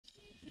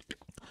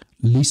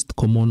least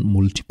common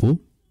multiple.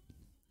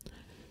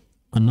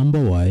 A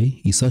number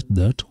y is such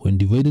that when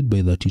divided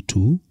by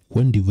 32,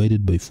 when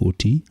divided by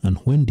 40, and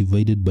when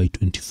divided by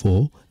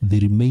 24, the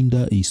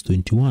remainder is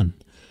 21.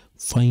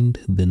 Find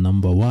the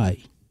number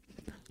y.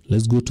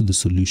 Let's go to the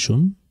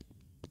solution.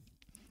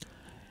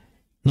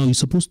 Now you're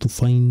supposed to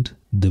find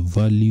the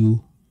value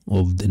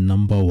of the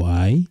number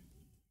y.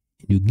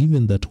 You're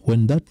given that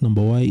when that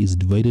number y is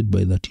divided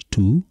by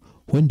 32,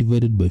 when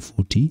divided by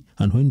 40,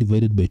 and when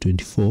divided by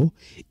 24,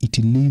 it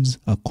leaves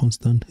a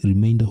constant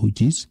remainder,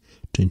 which is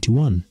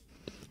 21.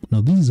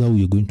 Now this is how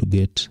we are going to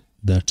get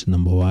that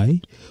number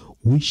y.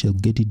 We shall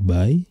get it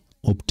by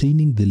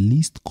obtaining the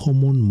least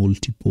common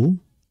multiple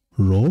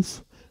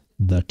of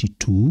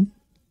 32,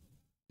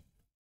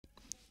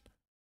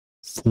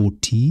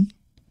 40,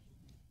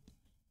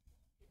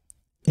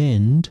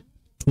 and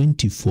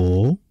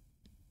 24.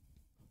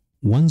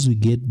 Once we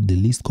get the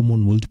least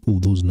common multiple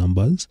of those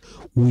numbers,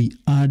 we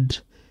add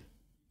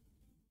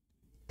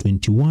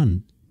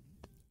 21.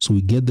 So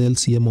we get the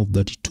LCM of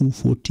 32,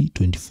 40,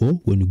 24.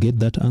 When you get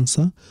that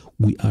answer,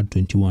 we add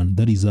 21.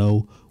 That is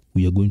how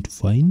we are going to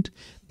find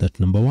that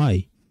number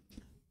y.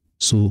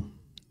 So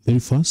very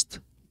first,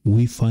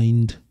 we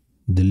find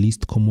the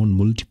least common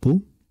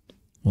multiple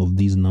of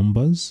these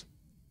numbers.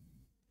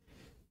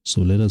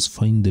 So let us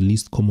find the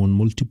least common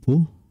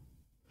multiple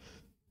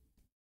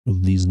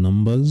of these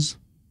numbers.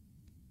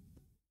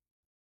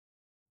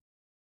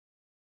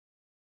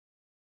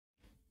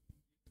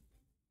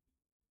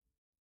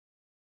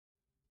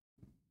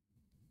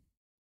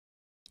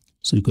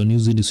 So you can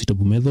use any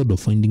suitable method of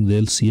finding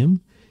the LCM.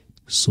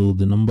 So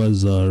the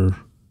numbers are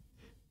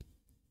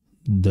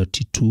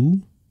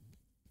 32,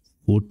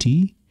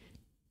 40,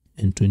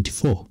 and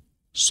 24.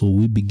 So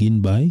we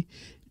begin by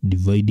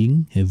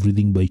dividing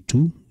everything by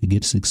 2. We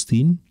get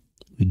 16,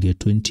 we get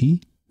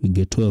 20, we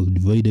get 12.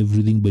 Divide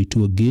everything by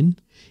 2 again.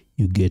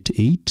 You get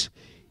 8,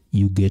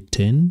 you get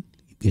 10,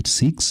 you get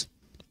 6.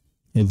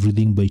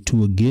 Everything by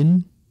 2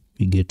 again.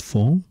 We get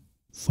 4,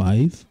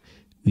 5,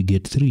 we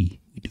get 3.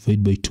 We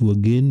divide by 2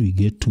 again, we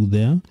get 2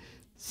 there,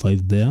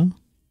 5 there,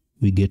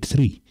 we get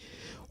 3.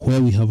 Where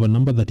we have a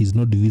number that is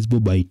not divisible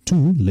by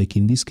 2, like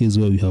in this case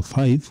where we have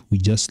 5, we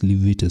just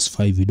leave it as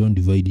 5, we don't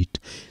divide it.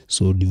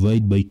 So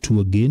divide by 2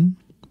 again,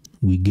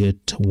 we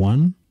get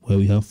 1. Where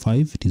we have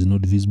 5, it is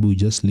not divisible, we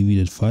just leave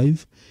it at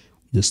 5.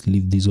 Just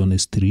leave this one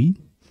as 3.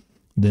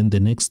 Then the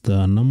next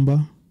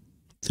number,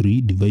 3,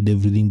 divide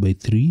everything by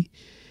 3.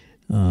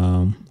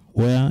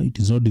 Where it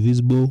is not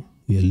divisible,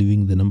 we are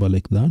leaving the number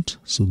like that.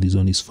 So this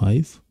one is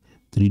 5.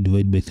 3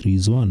 divided by 3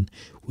 is 1.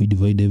 We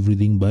divide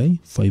everything by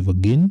 5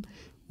 again.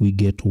 We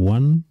get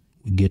 1,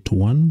 we get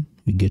 1,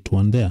 we get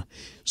 1 there.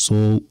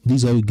 So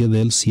this is how we get the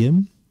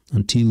LCM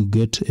until we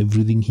get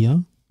everything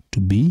here to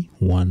be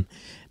 1.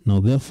 Now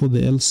therefore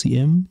the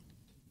LCM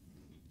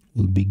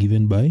will be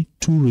given by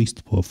 2 raised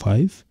to the power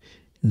 5.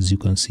 As you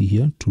can see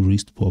here, 2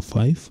 raised to the power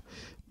 5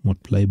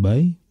 multiplied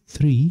by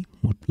 3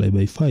 multiplied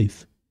by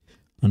 5.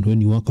 And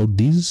when you work out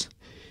this,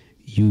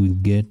 you will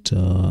get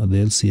the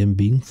LCM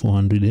being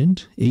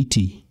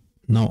 480.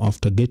 Now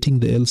after getting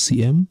the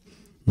LCM,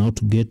 now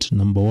to get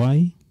number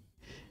y,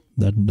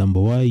 that number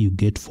y you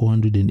get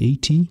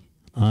 480,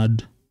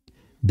 add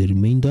the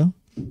remainder,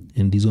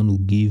 and this one will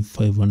give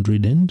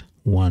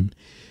 501.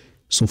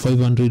 So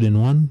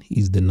 501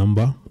 is the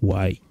number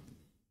y.